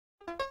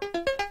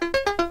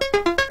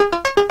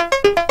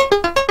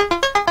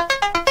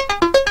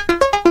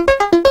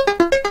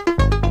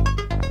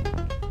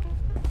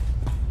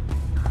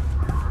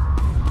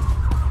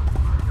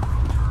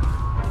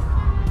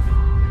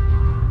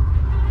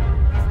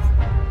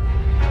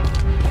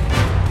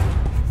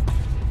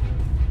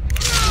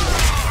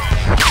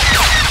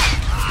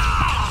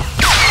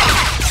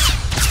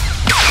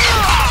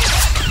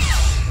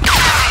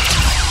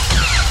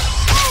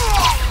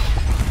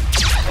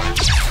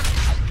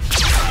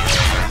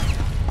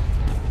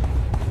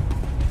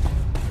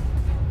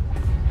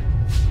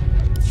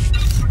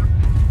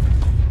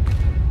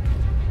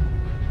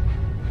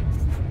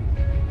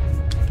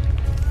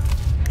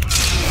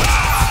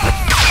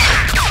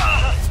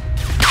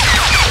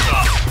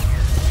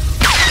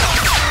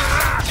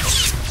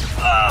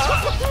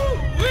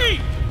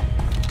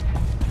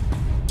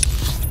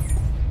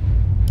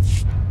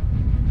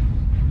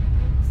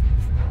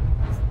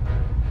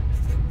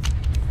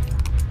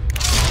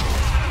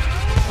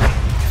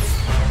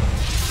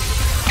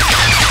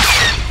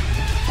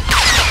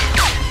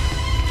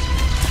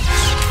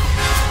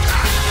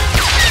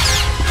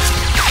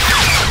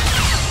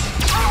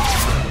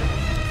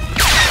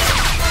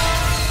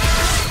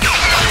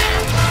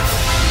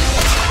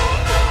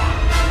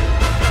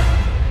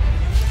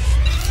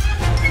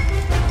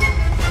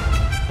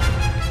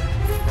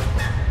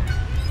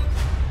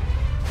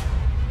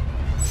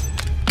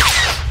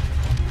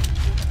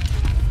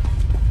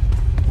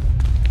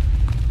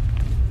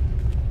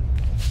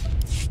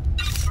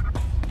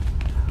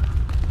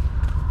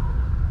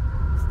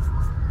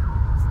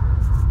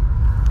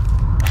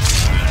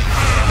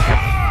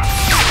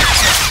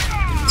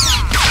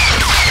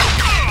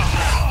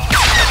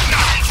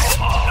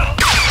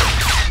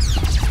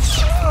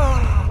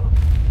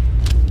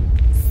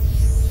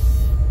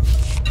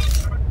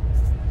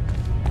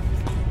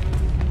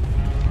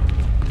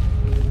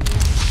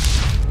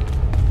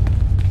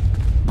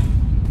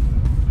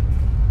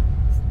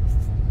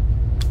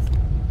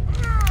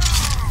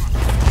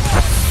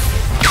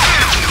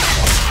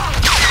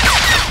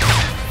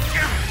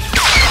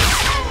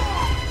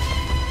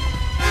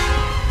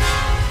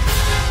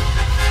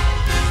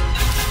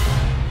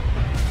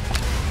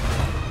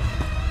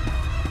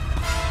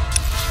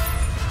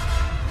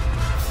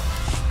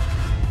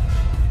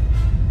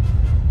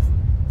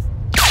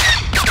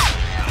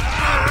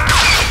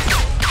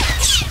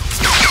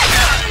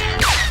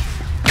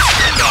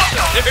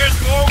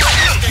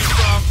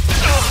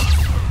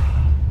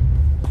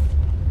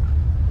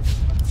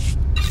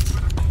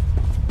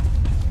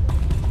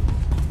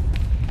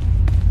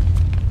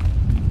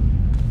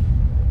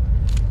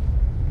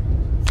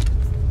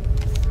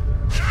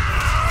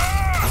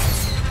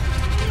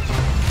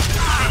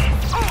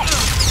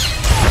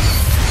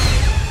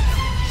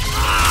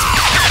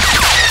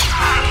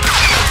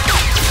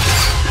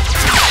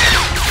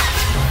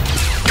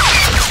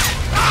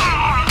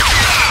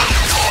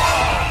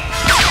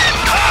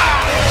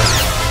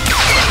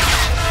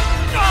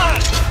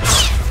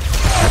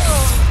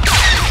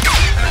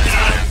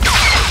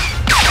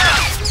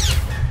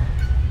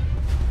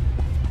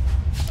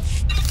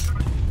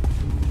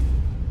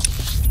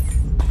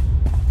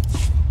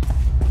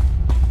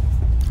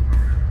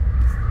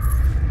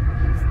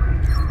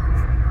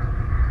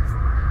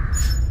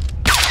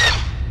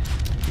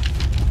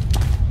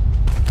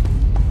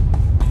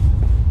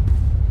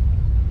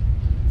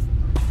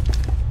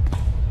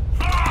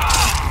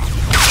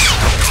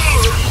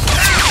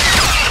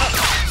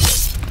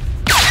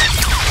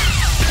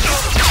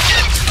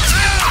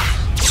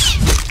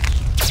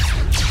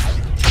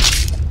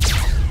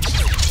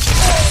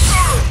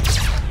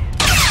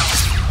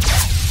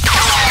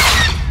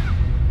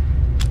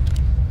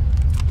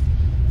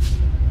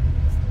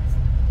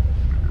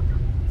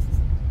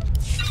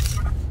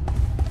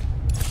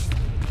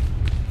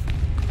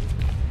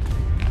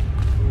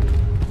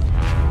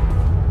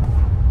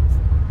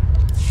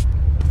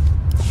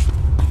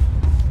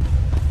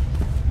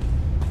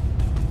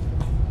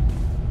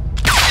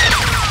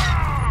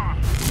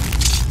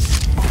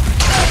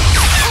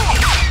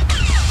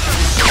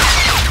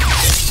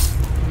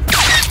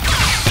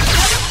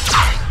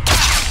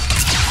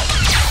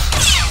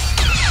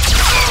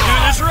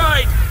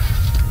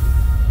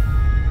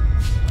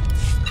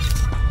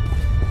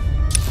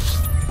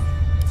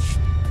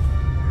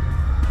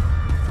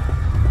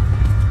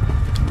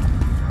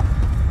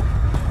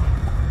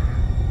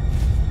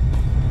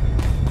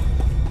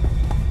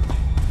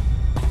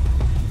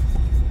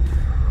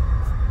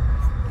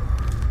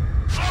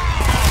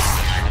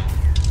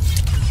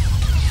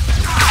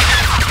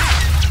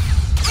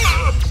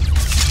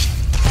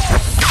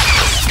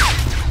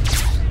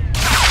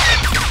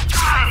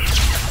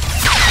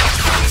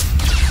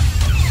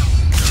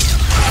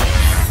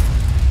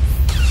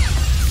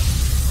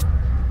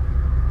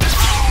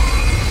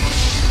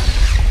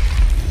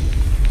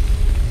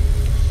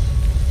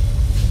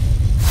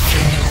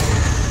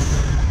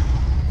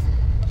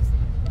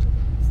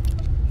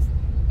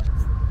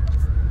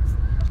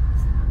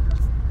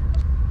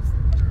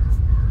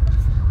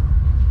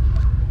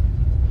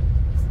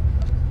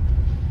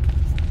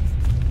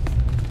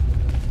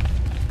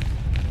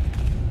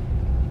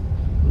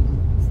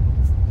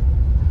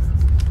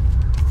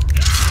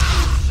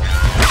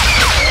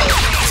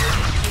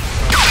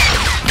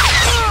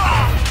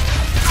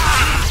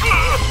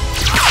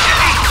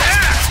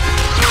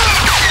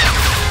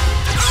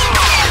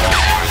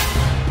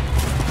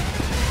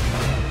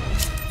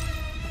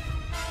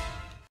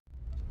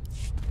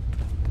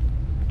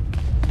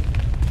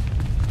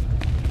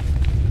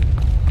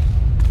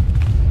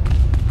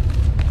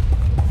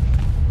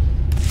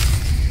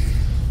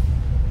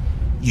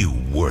You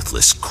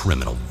worthless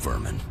criminal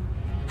vermin.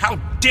 How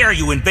dare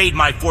you invade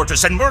my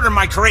fortress and murder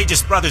my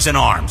courageous brothers in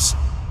arms?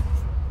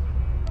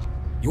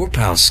 Your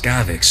pal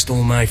Skavark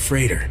stole my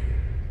freighter.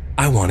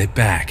 I want it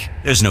back.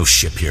 There's no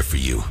ship here for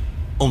you.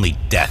 Only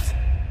death.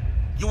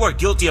 You are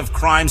guilty of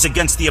crimes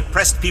against the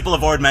oppressed people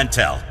of Ord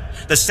Mantell.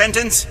 The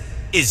sentence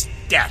is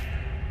death.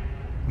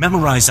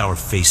 Memorize our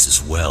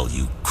faces well,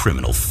 you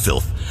criminal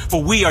filth,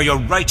 for we are your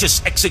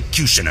righteous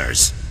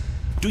executioners.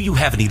 Do you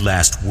have any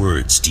last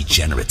words,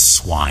 degenerate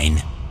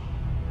swine?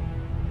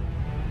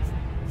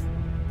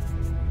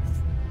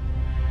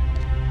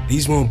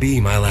 These won't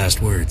be my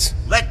last words.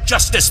 Let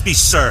justice be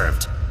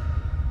served.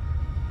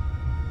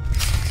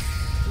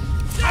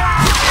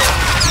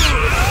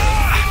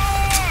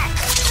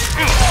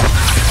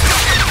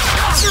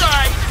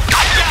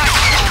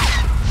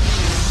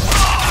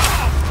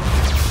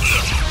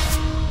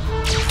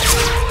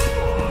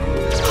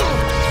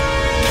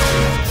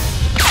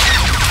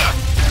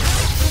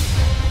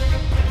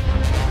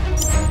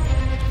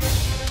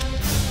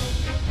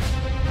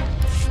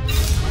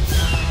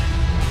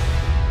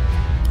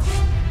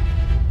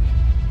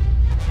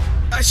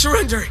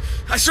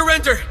 I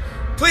surrender!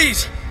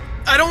 Please!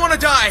 I don't want to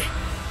die!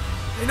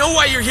 I know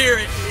why you're here,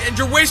 and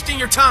you're wasting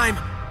your time!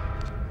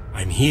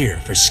 I'm here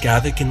for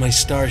Skavark and my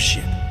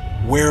starship.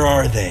 Where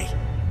are they?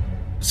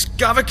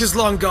 Skavark is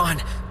long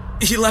gone.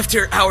 He left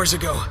here hours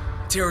ago.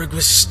 Derek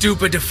was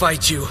stupid to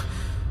fight you.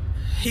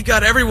 He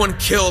got everyone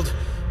killed,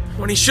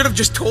 when he should have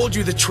just told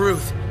you the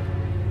truth.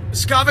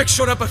 Skavark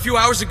showed up a few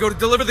hours ago to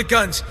deliver the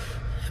guns,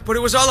 but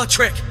it was all a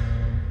trick.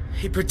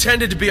 He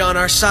pretended to be on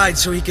our side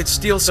so he could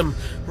steal some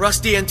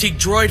rusty antique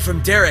droid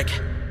from Derek.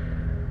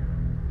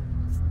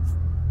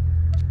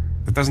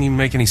 That doesn't even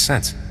make any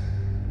sense.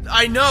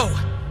 I know!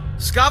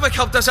 Skavark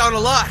helped us out a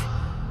lot.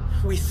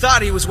 We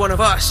thought he was one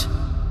of us.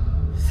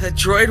 That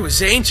droid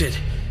was ancient.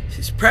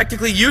 It's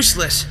practically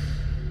useless.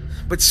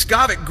 But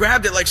Skavark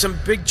grabbed it like some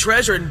big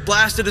treasure and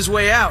blasted his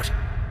way out.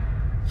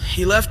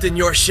 He left in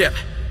your ship.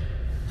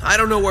 I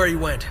don't know where he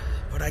went,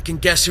 but I can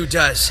guess who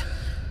does.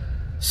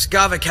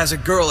 Skavark has a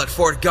girl at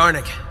Fort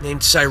Garnick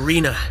named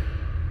Cyrena.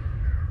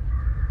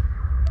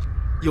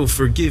 You'll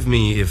forgive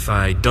me if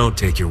I don't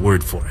take your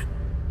word for it.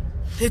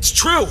 It's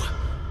true!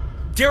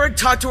 Derek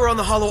talked to her on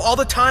the Hollow all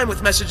the time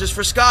with messages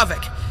for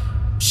Skavark.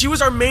 She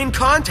was our main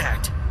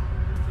contact.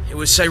 It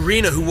was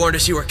Cyrena who warned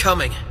us you were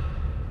coming.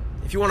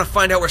 If you want to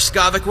find out where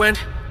Skavark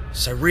went,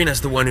 Cyrena's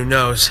the one who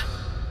knows.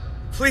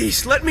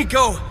 Please, let me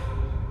go!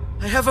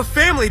 I have a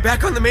family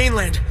back on the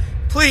mainland.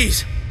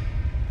 Please!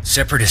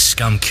 Separatist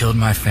scum killed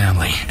my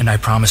family, and I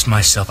promised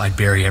myself I'd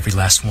bury every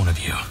last one of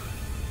you.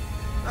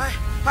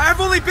 I've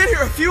only been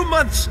here a few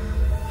months.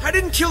 I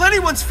didn't kill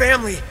anyone's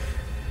family.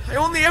 I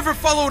only ever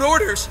followed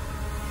orders.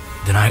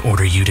 Then I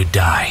order you to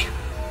die.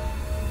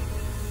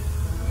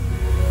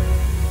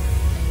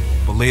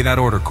 Belay that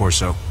order,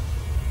 Corso.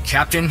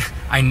 Captain,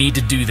 I need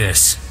to do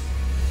this.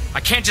 I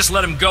can't just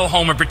let him go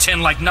home and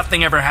pretend like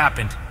nothing ever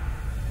happened.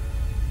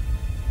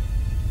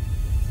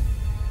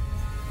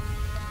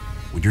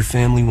 Would your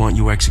family want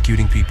you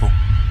executing people?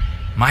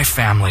 My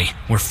family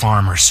were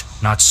farmers,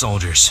 not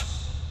soldiers.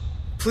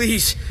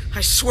 Please, I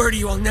swear to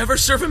you I'll never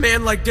serve a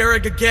man like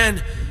Derek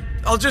again.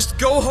 I'll just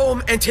go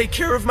home and take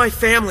care of my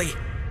family.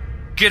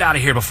 Get out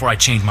of here before I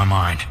change my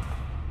mind.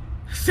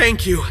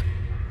 Thank you.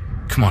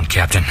 Come on,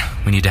 Captain.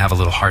 We need to have a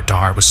little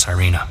heart-to-heart with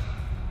Cyrena.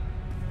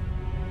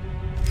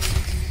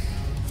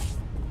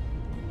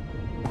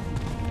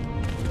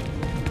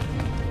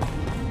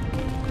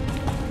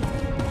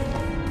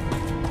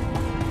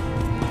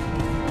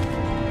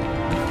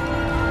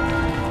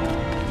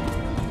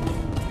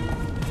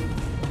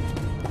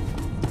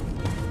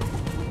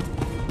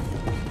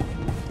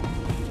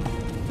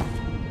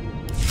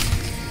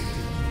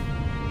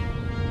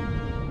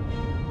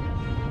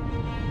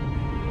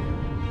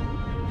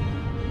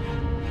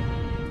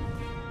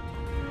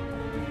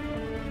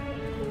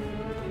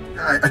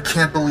 I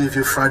can't believe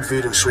you fried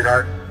Vidu,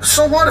 sweetheart.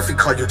 So what if he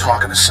caught you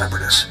talking to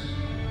Separatists?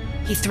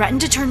 He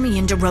threatened to turn me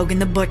into Rogan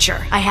the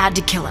Butcher. I had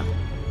to kill him.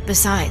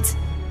 Besides,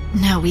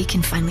 now we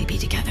can finally be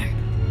together.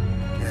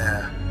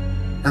 Yeah.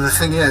 And the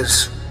thing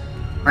is,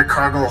 my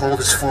cargo hold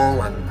is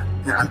full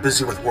and I'm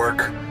busy with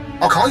work.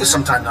 I'll call you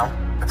sometime though,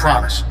 I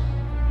promise.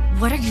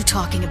 What are you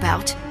talking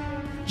about?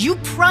 You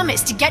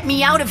promised to get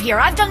me out of here.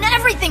 I've done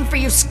everything for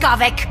you,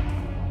 Skavark.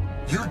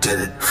 You did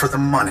it for the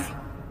money.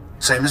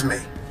 Same as me.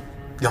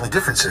 The only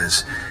difference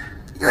is,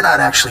 you're not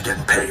actually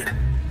getting paid.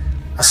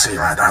 I'll see you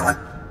around, darling.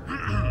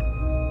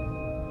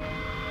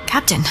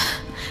 Captain,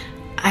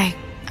 I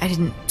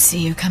didn't see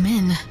you come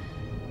in.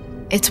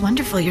 It's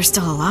wonderful you're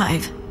still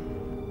alive.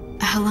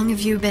 How long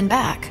have you been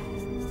back?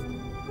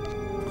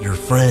 Your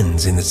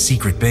friends in the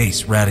secret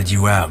base ratted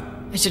you out.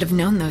 I should have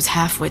known those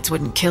half-wits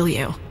wouldn't kill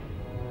you.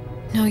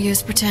 No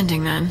use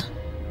pretending then.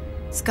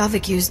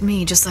 Skavark used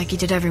me just like he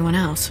did everyone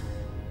else.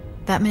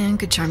 That man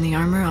could charm the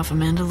armor off a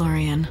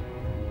Mandalorian.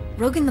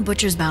 Rogan the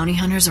Butcher's bounty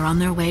hunters are on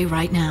their way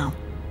right now.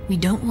 We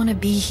don't want to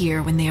be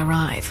here when they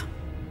arrive.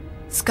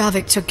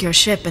 Skavark took your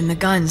ship and the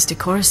guns to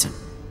Coruscant.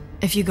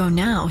 If you go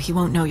now, he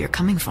won't know you're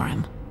coming for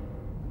him.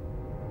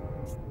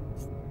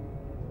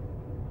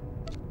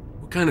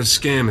 What kind of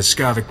scam is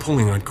Skavark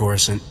pulling on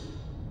Coruscant?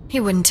 He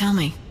wouldn't tell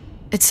me.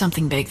 It's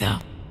something big, though.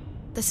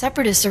 The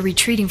Separatists are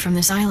retreating from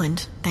this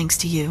island, thanks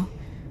to you.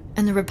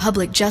 And the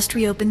Republic just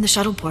reopened the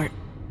shuttle port.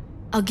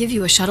 I'll give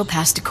you a shuttle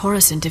pass to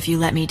Coruscant if you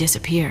let me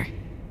disappear.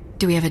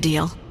 Do we have a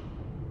deal?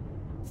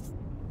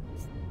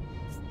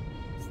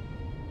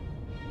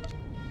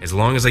 As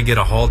long as I get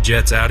a haul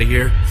jets out of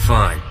here,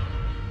 fine.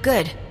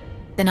 Good.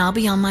 Then I'll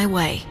be on my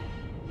way.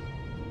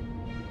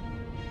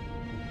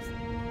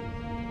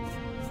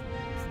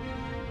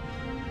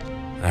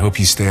 I hope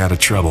you stay out of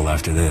trouble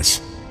after this.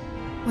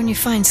 When you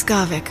find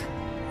Skavark,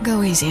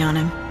 go easy on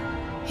him.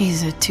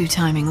 He's a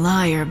two-timing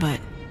liar, but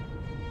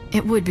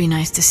it would be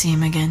nice to see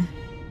him again,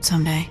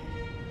 someday.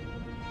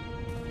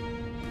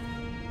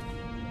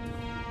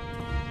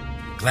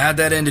 Glad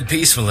that ended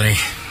peacefully.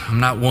 I'm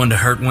not one to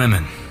hurt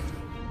women.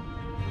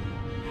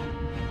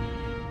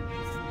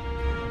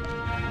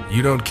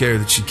 You don't care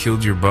that she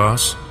killed your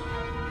boss?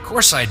 Of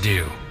course I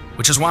do.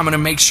 Which is why I'm gonna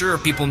make sure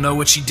people know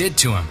what she did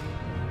to him.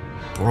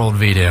 Poor old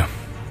Vito.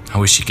 I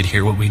wish he could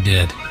hear what we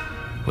did.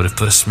 Would have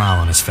put a smile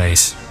on his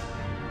face.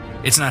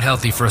 It's not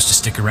healthy for us to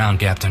stick around,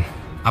 Captain.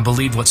 I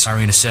believe what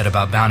Cyrena said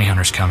about bounty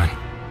hunters coming.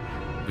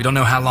 We don't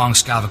know how long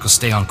Skavark will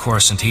stay on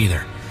Coruscant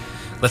either.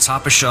 Let's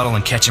hop a shuttle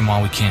and catch him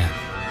while we can.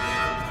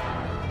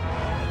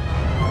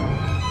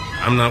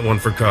 I'm not one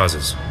for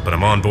causes, but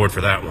I'm on board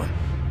for that one.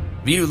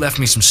 Vito left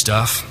me some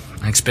stuff.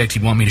 I expect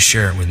he'd want me to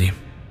share it with you.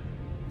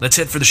 Let's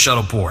head for the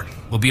shuttle port.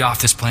 We'll be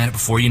off this planet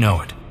before you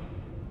know it.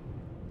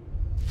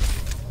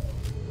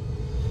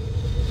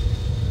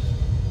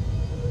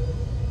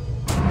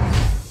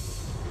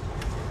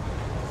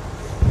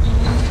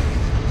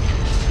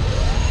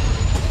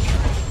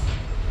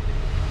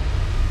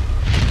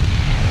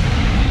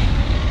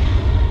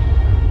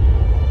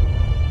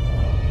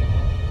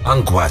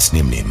 Angkwas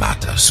nimni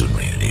mata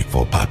sunrili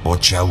fo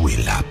papocha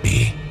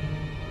wilapi.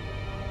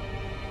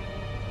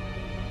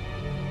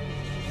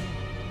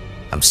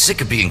 I'm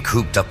sick of being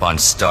cooped up on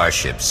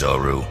starships,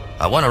 Zoru.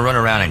 I want to run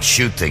around and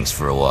shoot things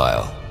for a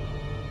while.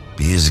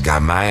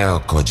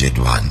 Bizgamayo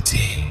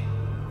kojedwanti.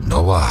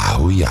 Noa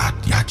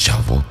auyat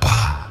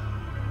yachavopa.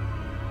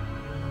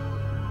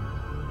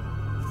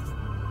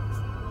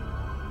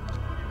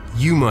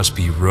 You must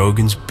be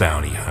Rogan's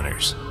bounty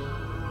hunters.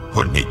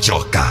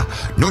 Honichoka,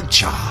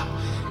 nocha.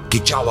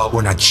 Kichawa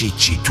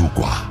wanachichi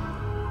tugwa.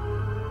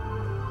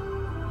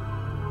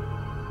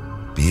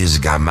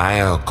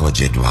 Bizgamayo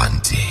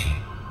kojedwanti.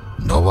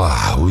 Noa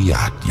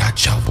auyat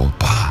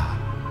yachavopa.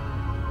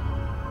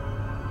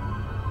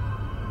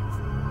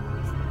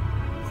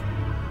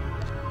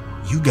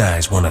 You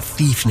guys want a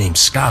thief named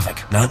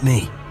Skavark, not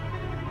me.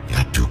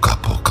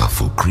 Yatuka poka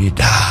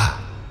fukrida.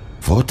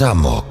 Vota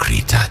mo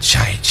krita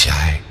chai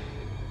chai.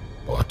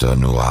 Ota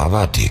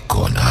nuava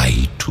tikona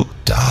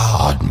ituta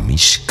od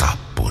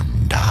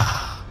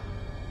miskapunda.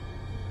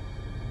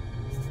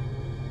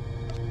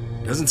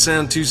 Doesn't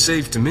sound too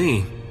safe to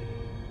me.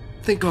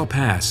 Think I'll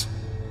pass.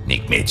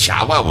 Nik me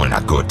chawa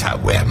wanagota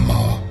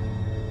wemo.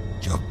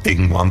 Yo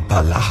pingwan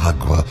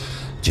palahagwa.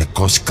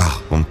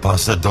 Jekoska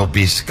umpasa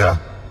dobiska.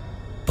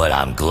 But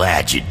I'm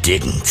glad you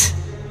didn't.